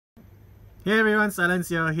Hey everyone,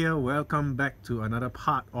 SilentCiel here. Welcome back to another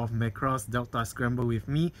part of Macross Delta Scramble with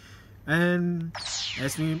me. And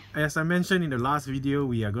as I mentioned in the last video,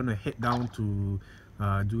 we are gonna head down to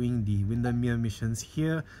doing the Windermere missions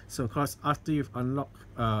here. So of course, after you've unlocked,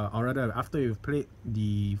 or rather after you've played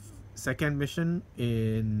the second mission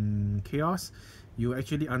in Chaos, you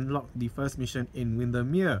actually unlock the first mission in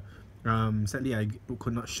Windermere. Sadly, I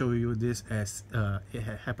could not show you this as it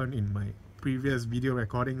had happened in my previous video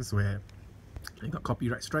recordings where I got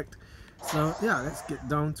copyright striked. So yeah, let's get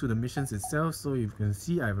down to the missions itself. So you can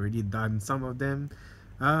see I've already done some of them.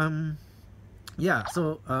 Yeah,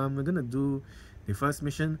 so we're gonna do the first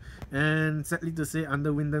mission, and sadly to say,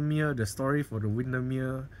 under Windermere, the story for the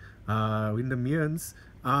Windermereans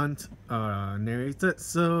aren't narrated.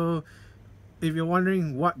 So if you're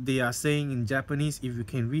wondering what they are saying in Japanese, if you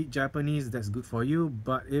can read Japanese, that's good for you.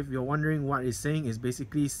 But if you're wondering what it's saying, it's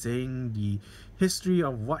basically saying the history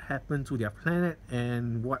of what happened to their planet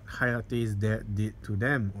and what Hayate's dad did to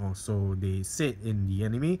them, or so they said in the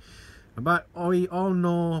anime. But we all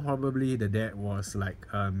know probably the dad was like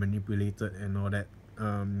manipulated and all that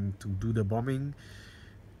to do the bombing.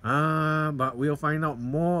 But we'll find out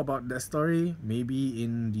more about that story maybe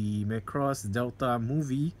in the Macross Delta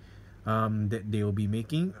movie that they will be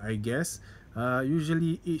making, I guess.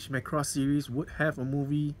 Usually each Macross series would have a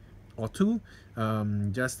movie or two,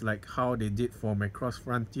 just like how they did for Macross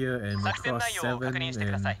Frontier and Macross 7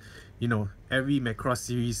 and you know, every Macross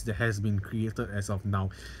series that has been created as of now.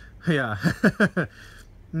 Yeah.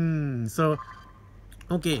 So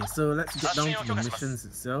okay, so let's get down to the missions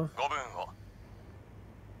itself.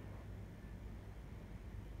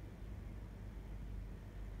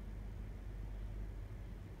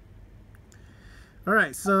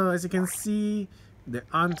 Alright, so as you can see, there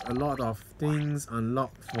aren't a lot of things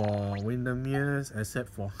unlocked for Windermere's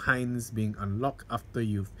except for Heinz being unlocked after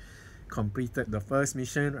you've completed the first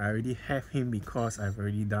mission. I already have him because I've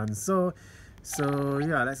already done so. So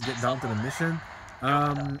yeah, let's get down to the mission.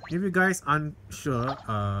 If you guys aren't sure,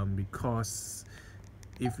 because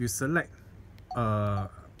if you select a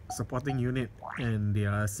supporting unit and they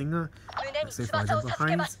are a singer, let's say for example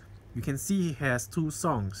Heinz, you can see he has two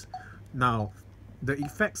songs. Now, the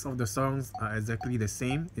effects of the songs are exactly the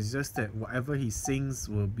same. It's just that whatever he sings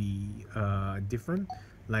will be different.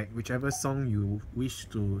 Like whichever song you wish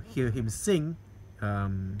to hear him sing,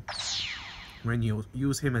 when you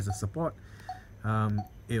use him as a support,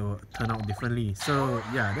 it will turn out differently. So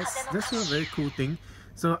yeah, that's a very cool thing.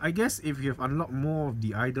 So I guess if you've unlocked more of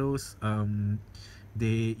the idols,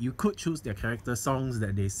 you could choose their character songs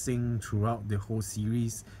that they sing throughout the whole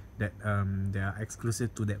series, that they are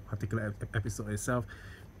exclusive to that particular episode itself.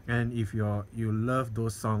 And if you love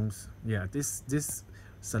those songs, yeah, this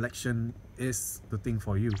selection is the thing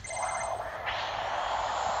for you.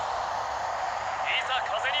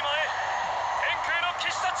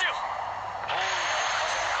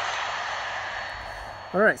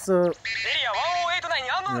 Alright, so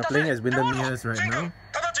we're playing as Windermere's right now.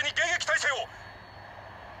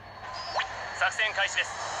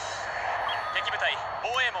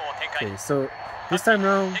 Okay, so this time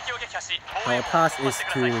round, our task is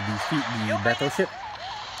to defeat the battleship.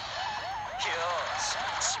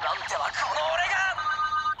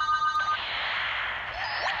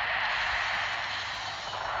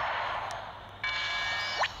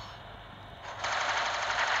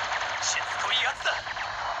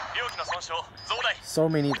 So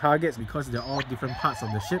many targets because they're all different parts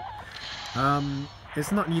of the ship.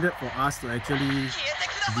 It's not needed for us to actually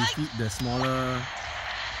defeat the smaller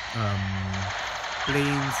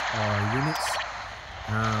planes or units,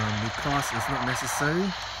 because it's not necessary.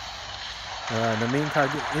 The main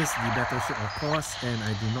target is the battleship, of course, and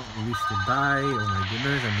I do not wish to die. Oh my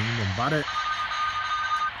goodness, I'm being bombarded.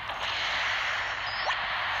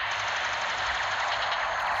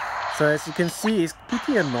 So as you can see, it's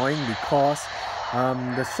pretty annoying because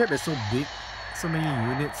the ship is so big, so many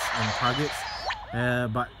units and targets,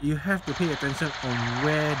 but you have to pay attention on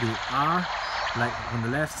where they are, like on the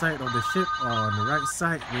left side of the ship or on the right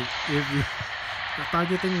side. If you're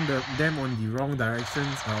targeting them on the wrong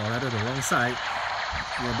directions, or rather the wrong side,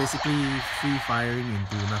 you're basically free firing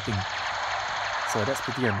into nothing. So that's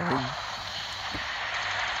pretty annoying.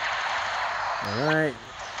 Alright.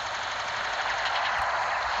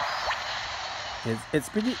 It's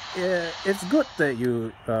pretty. It's good that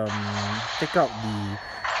you take out the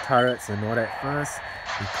turrets and all that first,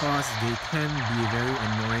 because they can be very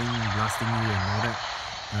annoying, blasting you and all that,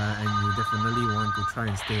 and you definitely want to try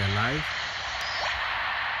and stay alive.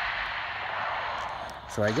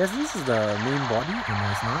 So I guess this is the main body, and no,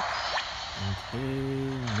 it's not. Okay,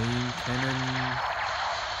 main cannon.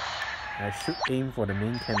 I should aim for the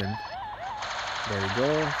main cannon. There we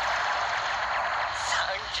go.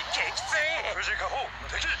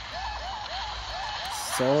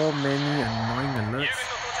 So many annoying alerts.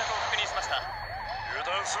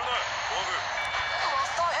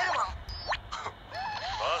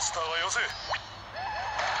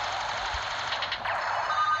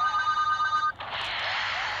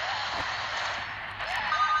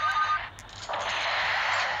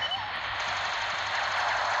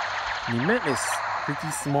 The map is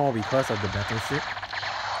pretty small because of the battleship.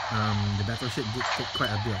 The battleship did take quite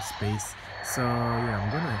a bit of space. So yeah,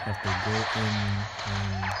 I'm gonna have to go in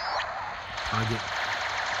and target.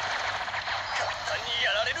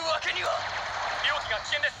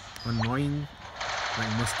 Annoying,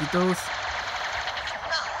 like mosquitoes.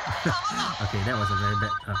 Okay, that was a very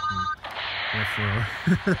bad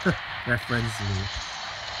reference. Really.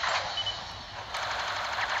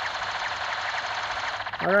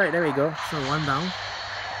 Alright, there we go. So one down.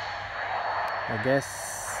 I guess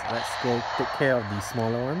let's go take care of these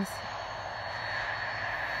smaller ones.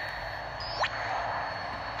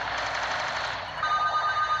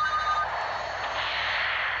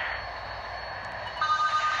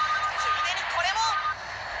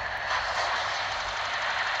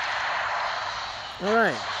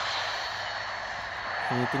 Alright.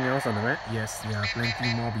 Anything else on the map? Yes, there are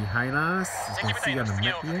plenty more behind us. As you can see on the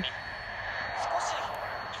map here.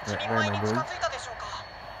 Right, where am I going?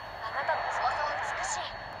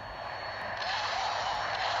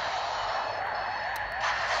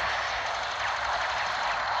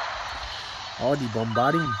 Oh, the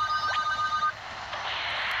bombarding.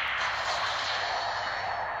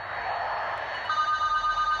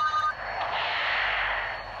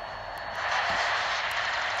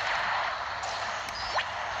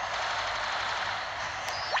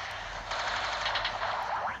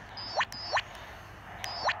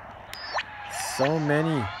 So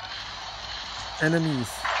many enemies.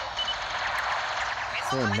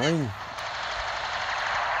 So annoying.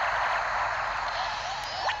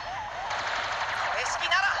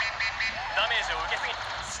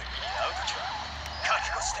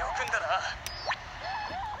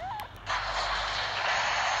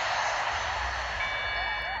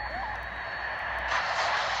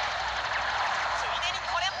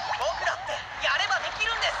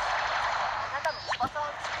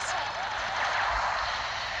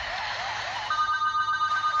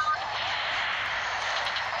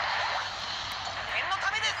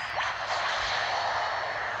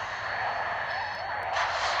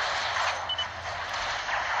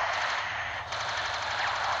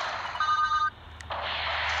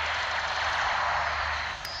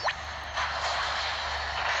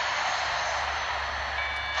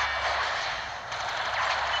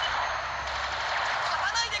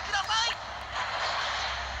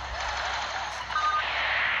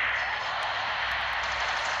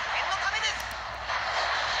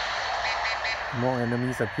 More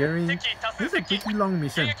enemies appearing. This is a pretty long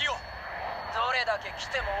mission. As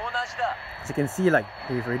you can see, like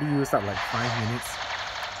we've already used up like 5 minutes.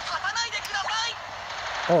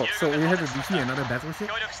 Oh, so we have to defeat another battleship?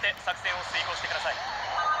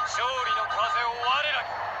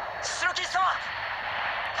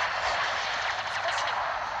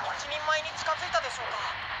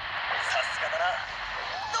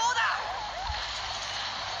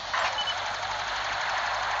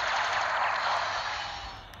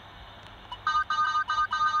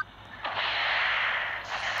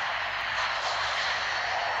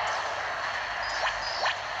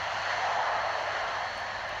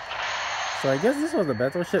 So I guess this was the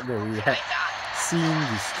battleship that we had seen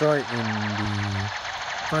destroyed in the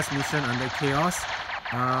first mission under Chaos.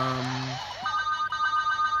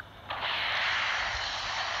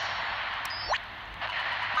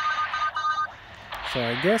 So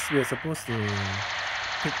I guess we're supposed to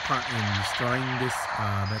take part in destroying this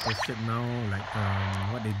battleship now, like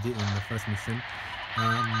what they did in the first mission.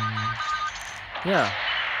 Yeah,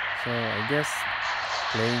 so I guess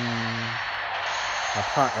playing a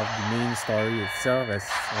part of the main story itself as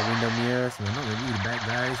Windermere's. We're not really the bad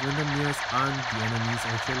guys. Windermere's aren't the enemies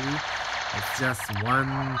actually. It's just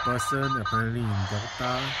one person apparently in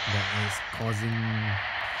Delta that is causing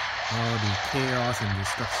all the chaos and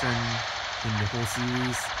destruction in the whole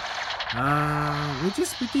series. Which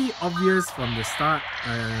is pretty obvious from the start.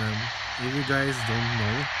 If you guys don't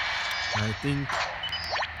know, I think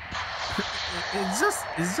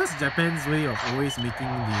it's just Japan's way of always making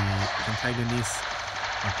the antagonist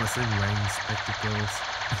a person wearing spectacles.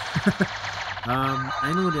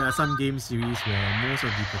 I know there are some game series where most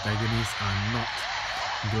of the protagonists are not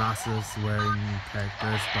glasses wearing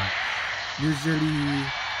characters, but usually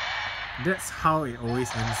that's how it always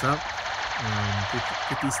ends up.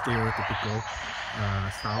 Pretty stereotypical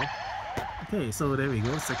style. Okay, so there we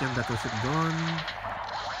go. Second battleship gone.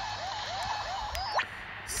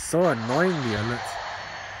 So annoying, the alerts.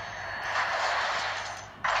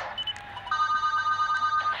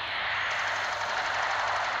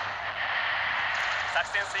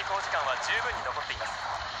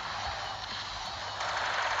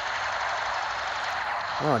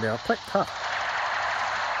 Oh, they are quite tough.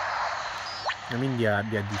 I mean, their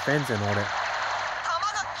defense and all that.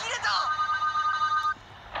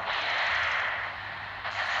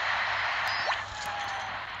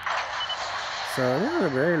 So this is a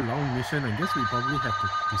very long mission. I guess we probably have to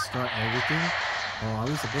destroy everything. Or are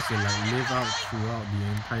we supposed to like live out throughout the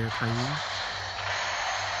entire timing?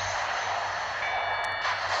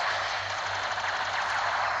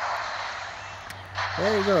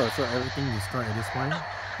 There you go. So everything destroyed at this point.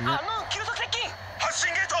 Yep.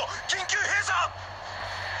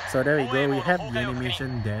 So there we go. We have the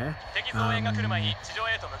animation there, showing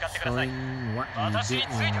what we did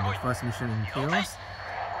in the first mission in Chaos.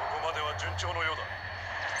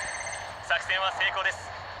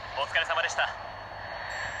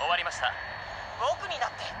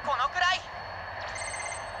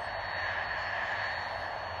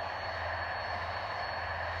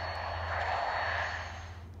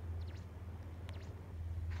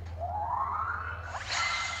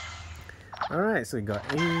 Alright, so we got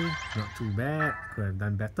A, not too bad, could have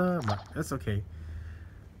done better, but that's okay.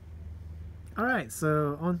 Alright,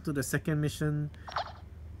 so on to the second mission.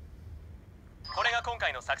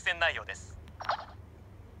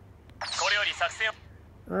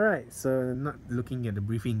 Alright, so not looking at the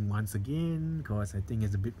briefing once again, because I think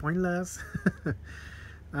it's a bit pointless.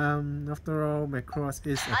 After all, Macross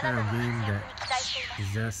is a kind of game that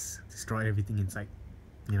is just destroy everything in sight,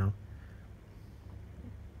 you know.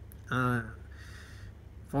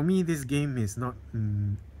 For me, this game is not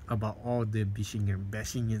about all the bitching and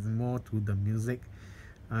bashing. It's more to the music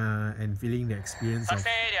and feeling the experience of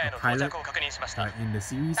a pilot in the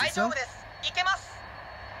series itself.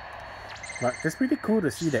 But it's pretty cool to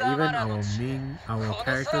see that even our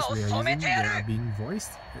characters we are using, they are being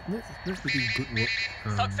voiced. That's pretty good work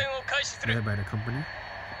there by the company.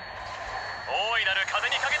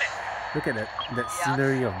 Look at that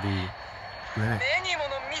scenery of the planet.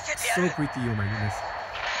 So pretty, oh my goodness.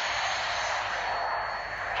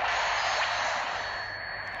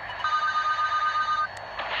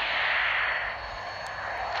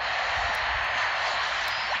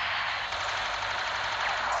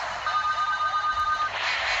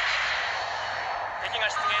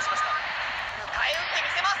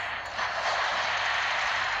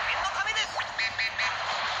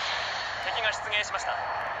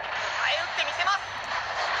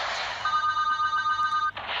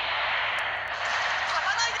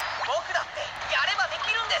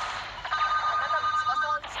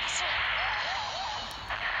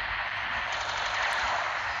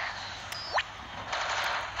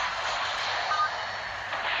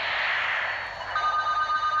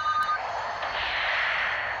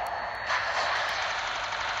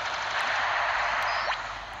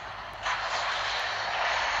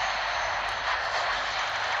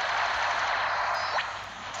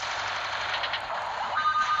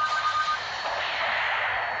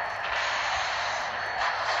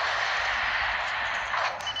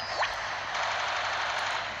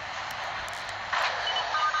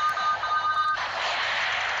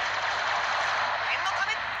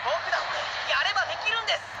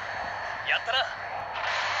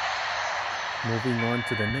 Moving on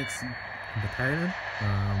to the next battalion.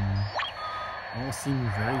 All seem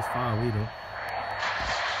very far away though.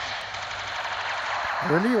 I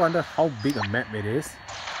really wonder how big a map it is,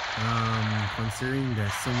 considering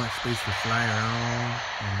there's so much space to fly around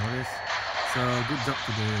and all this. So good job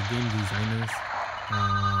to the game designers.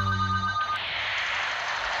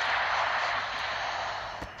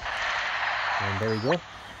 And there we go.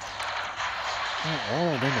 Oh, all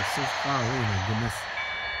of them are so far away, my goodness.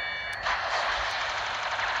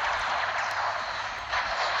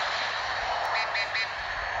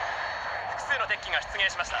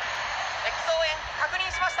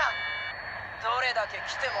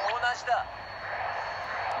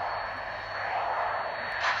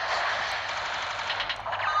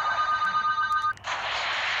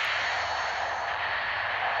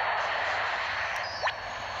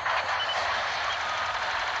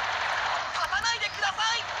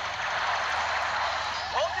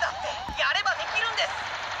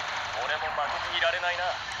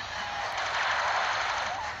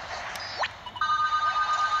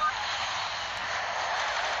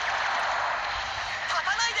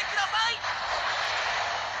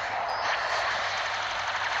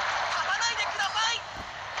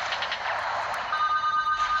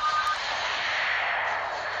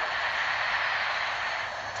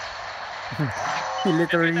 He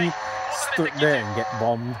literally stood there and get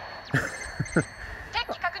bombed.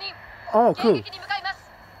 Oh, cool.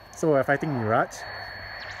 So we're fighting Mirage.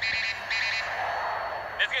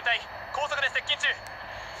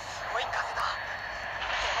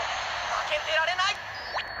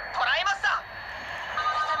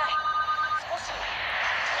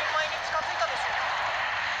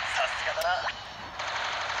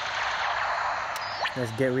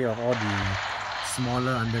 Let's get rid of all the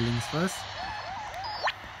smaller underlings first.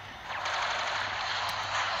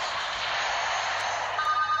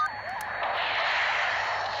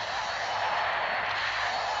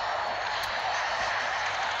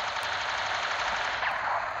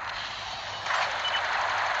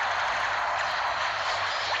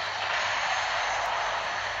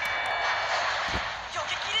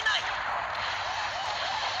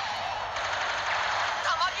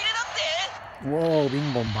 Whoa,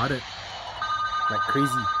 being bombarded like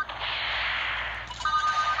crazy.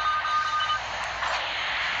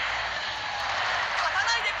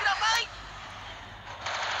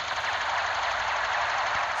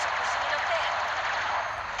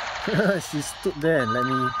 She stood there and let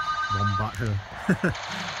me bombard her.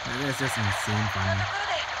 That's just insane funny.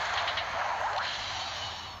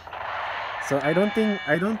 So I don't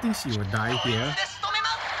think she will die here.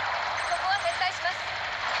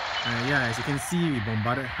 Yeah, as you can see, we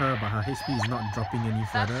bombarded her, but her HP is not dropping any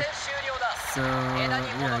further. So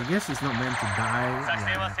yeah, I guess she's not meant to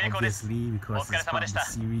die, obviously, because it's part of the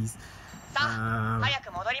series.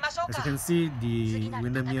 As you can see, the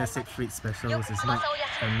Windermere Siegfried specials is not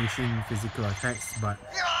unleashing physical attacks, but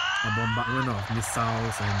a bombardment of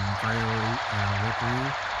missiles and fire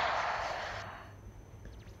weaponry.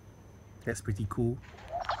 That's pretty cool.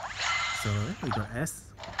 So we got S.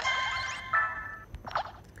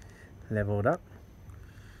 Leveled up.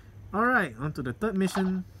 Alright, on to the third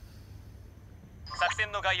mission.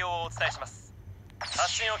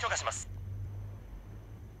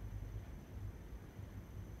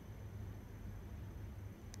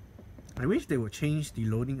 I wish they would change the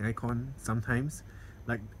loading icon sometimes.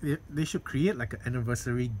 Like they should create like an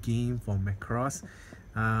anniversary game for Macross,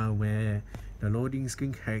 where the loading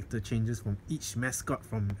screen character changes from each mascot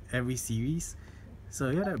from every series. So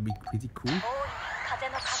yeah, that would be pretty cool.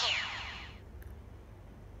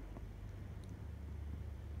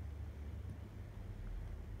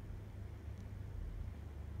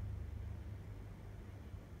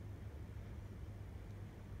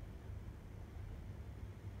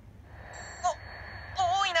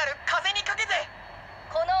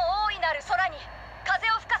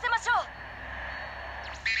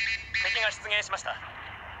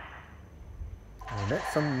 Oh,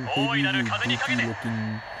 that's some heavy, beefy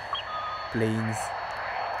looking planes.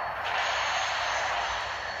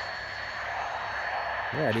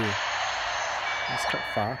 Where are they? That's quite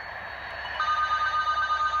far.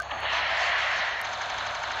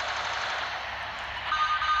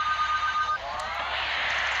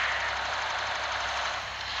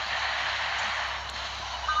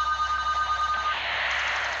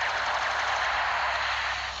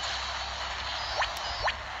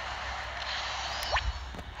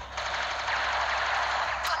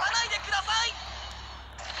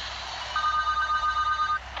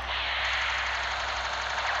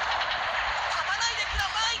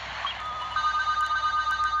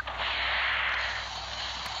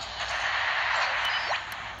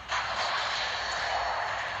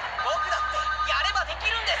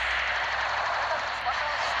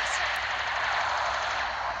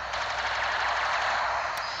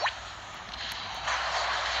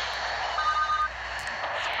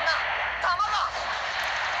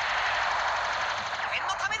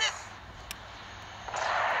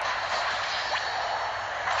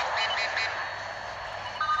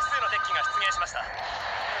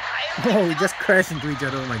 Oh, we just crashed into each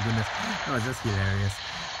other. Oh my goodness, that was just hilarious.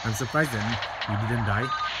 I'm surprised that we didn't die.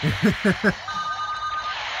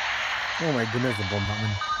 Oh my goodness, the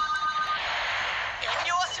bombardment.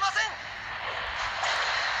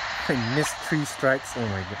 I missed 3 strikes. Oh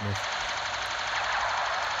my goodness.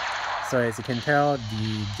 So as you can tell,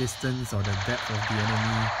 the distance or the depth of the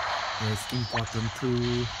enemy is important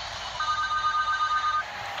too.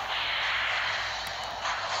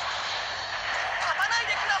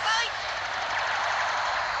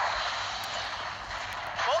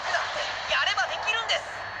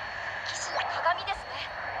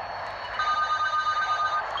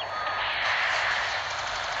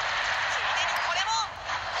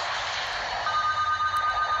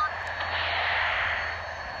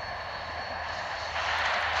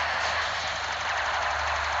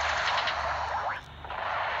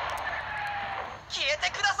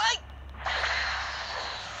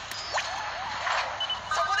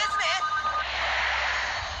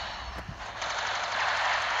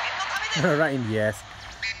 Right in the ass.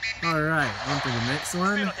 Alright, on to the next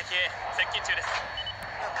one.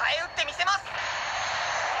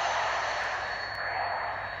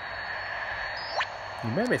 The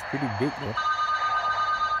map is pretty big though,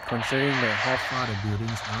 considering that how far the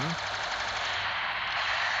buildings are.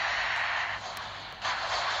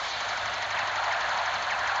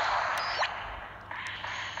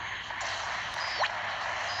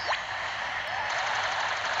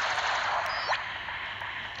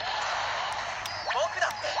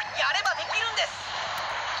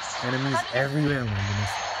 Enemies everywhere, my goodness.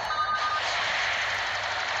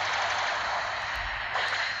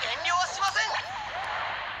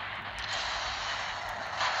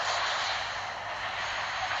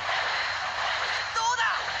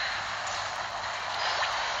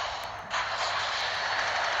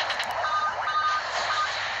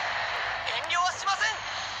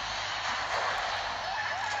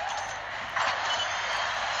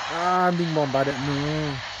 Ah, I'm being bombarded.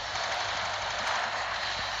 No.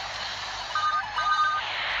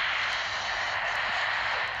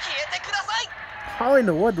 How in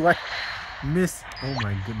the world do I miss? Oh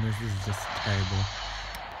my goodness, this is just terrible.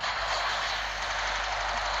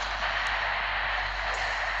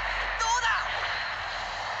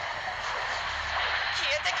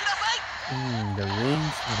 The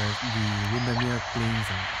range for the Windermere planes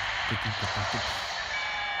are pretty pathetic.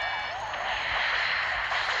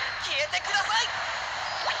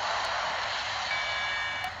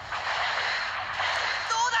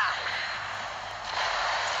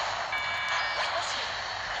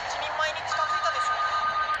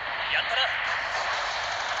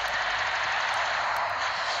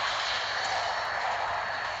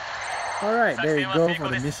 Alright, there you go for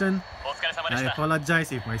the mission. I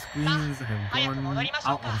apologize if my screens have gone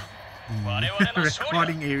out of the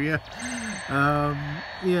recording area.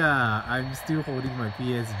 Yeah, I'm still holding my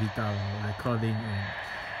PS Vita while recording and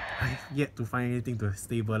I've yet to find anything to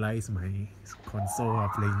stabilize my console while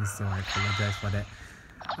playing, so I apologize for that.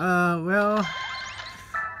 Well,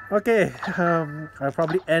 okay, I'll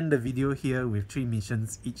probably end the video here with 3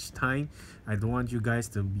 missions each time. I don't want you guys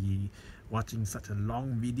to be watching such a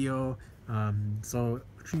long video. So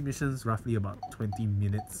 3 missions, roughly about 20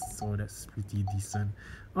 minutes, so that's pretty decent.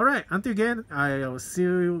 Alright, until again, I'll see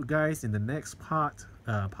you guys in the next part,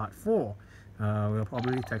 part 4. We'll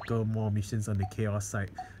probably tackle more missions on the chaos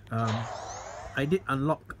side. I did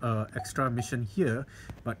unlock extra mission here,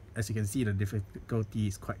 but as you can see, the difficulty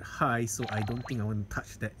is quite high, so I don't think I want to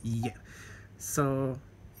touch that yet. So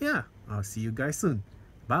yeah, I'll see you guys soon.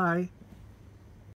 Bye.